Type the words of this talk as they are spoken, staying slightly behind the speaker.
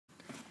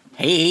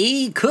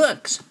Hey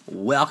cooks,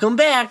 welcome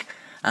back.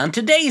 On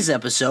today's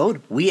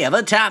episode, we have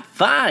a top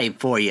 5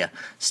 for you.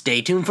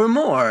 Stay tuned for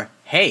more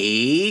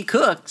Hey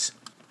Cooks.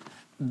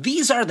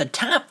 These are the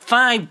top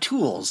 5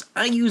 tools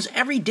I use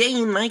every day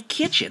in my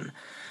kitchen.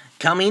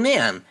 Coming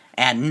in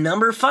at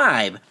number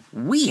 5,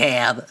 we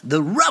have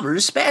the rubber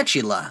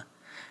spatula.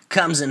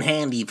 Comes in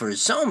handy for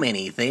so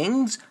many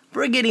things,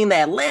 for getting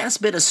that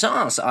last bit of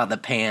sauce on the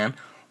pan,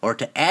 or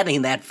to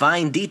adding that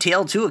fine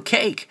detail to a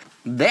cake.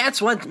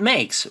 That's what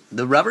makes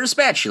the rubber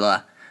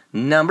spatula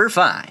number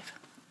 5.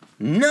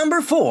 Number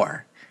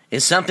 4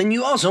 is something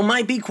you also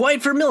might be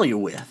quite familiar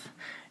with.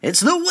 It's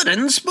the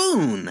wooden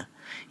spoon.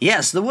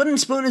 Yes, the wooden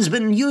spoon has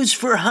been used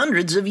for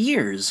hundreds of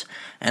years,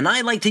 and I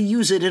like to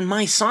use it in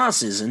my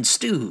sauces and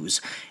stews.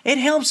 It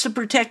helps to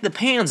protect the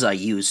pans I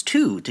use,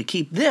 too, to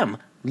keep them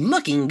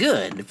looking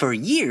good for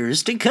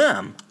years to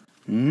come.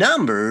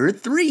 Number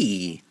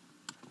 3.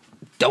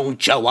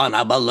 Don't you want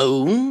a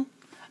balloon?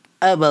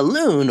 A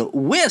balloon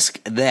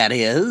whisk, that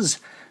is.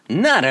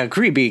 Not a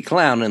creepy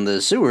clown in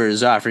the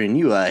sewers offering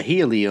you a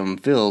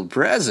helium-filled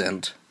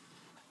present.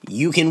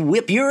 You can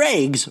whip your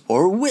eggs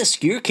or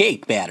whisk your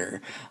cake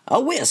batter.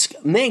 A whisk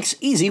makes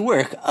easy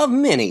work of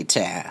many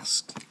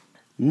tasks.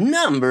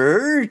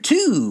 Number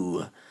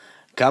 2.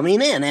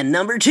 Coming in at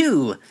number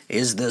 2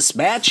 is the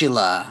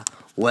spatula.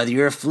 Whether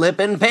you're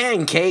flipping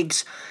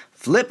pancakes,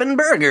 flipping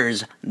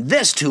burgers,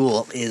 this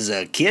tool is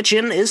a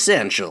kitchen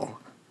essential.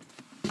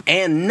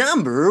 And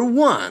number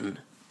 1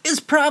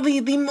 is probably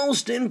the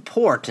most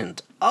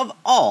important of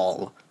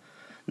all.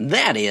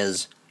 That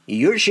is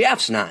your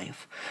chef's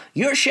knife.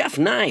 Your chef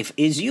knife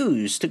is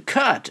used to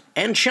cut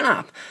and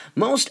chop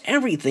most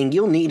everything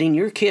you'll need in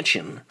your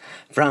kitchen.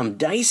 From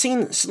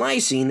dicing,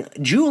 slicing,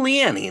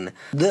 julienning,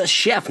 the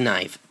chef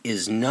knife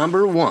is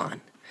number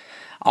 1.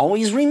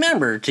 Always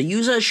remember to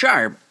use a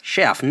sharp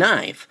chef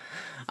knife.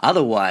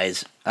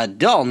 Otherwise, a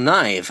dull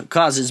knife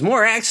causes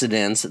more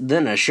accidents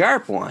than a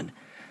sharp one.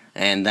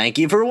 And thank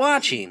you for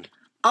watching.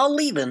 I'll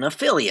leave an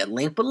affiliate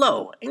link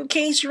below in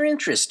case you're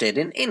interested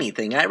in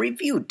anything I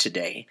reviewed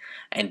today.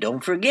 And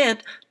don't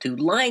forget to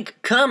like,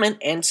 comment,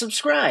 and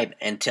subscribe,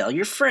 and tell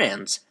your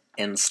friends.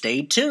 And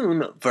stay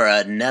tuned for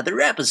another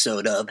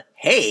episode of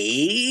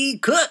Hey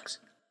Cooks!